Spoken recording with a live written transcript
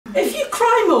If you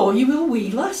cry more, you will wee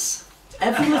less.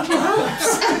 Every little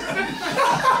helps.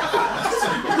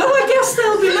 Well, I guess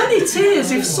there'll be many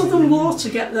tears if Southern Water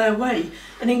get their way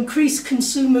and increase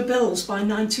consumer bills by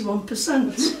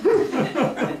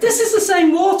 91%. This is the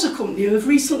same water company who have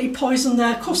recently poisoned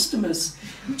their customers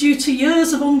due to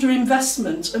years of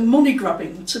underinvestment and money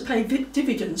grabbing to pay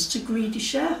dividends to greedy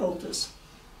shareholders.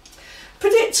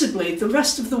 Predictably, the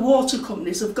rest of the water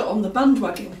companies have got on the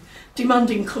bandwagon,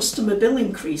 demanding customer bill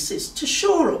increases to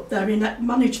shore up their inept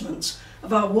management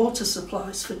of our water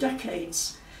supplies for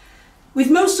decades.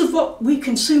 With most of what we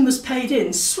consumers paid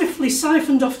in swiftly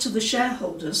siphoned off to the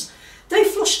shareholders, they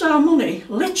flushed our money,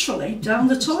 literally, down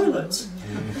the toilet.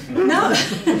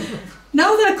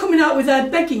 Now they're coming out with their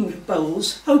begging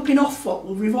bowls, hoping Ofwat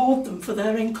will reward them for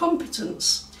their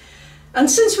incompetence. And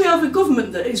since we have a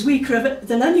government that is weaker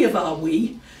than any of our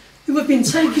we, who have been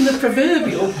taking the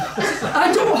proverbial,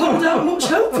 I don't hold out much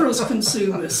hope for us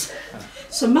consumers.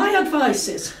 So my advice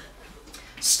is,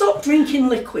 stop drinking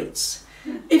liquids.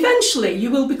 Eventually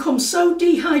you will become so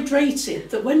dehydrated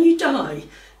that when you die,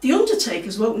 the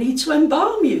undertakers won't need to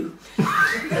embalm you. You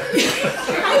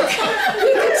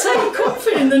can take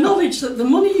comfort in the knowledge that the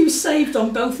money you saved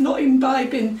on both not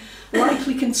imbibing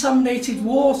likely contaminated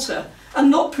water and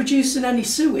not producing any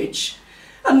sewage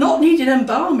and not needing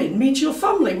embalming means your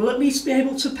family will at least be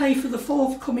able to pay for the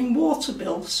forthcoming water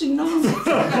bill tsunami.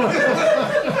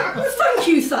 Thank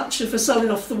you, Thatcher, for selling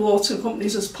off the water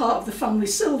companies as part of the family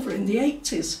silver in the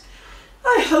 80s.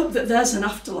 I hope that there's an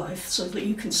afterlife so that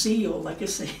you can see your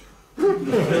legacy.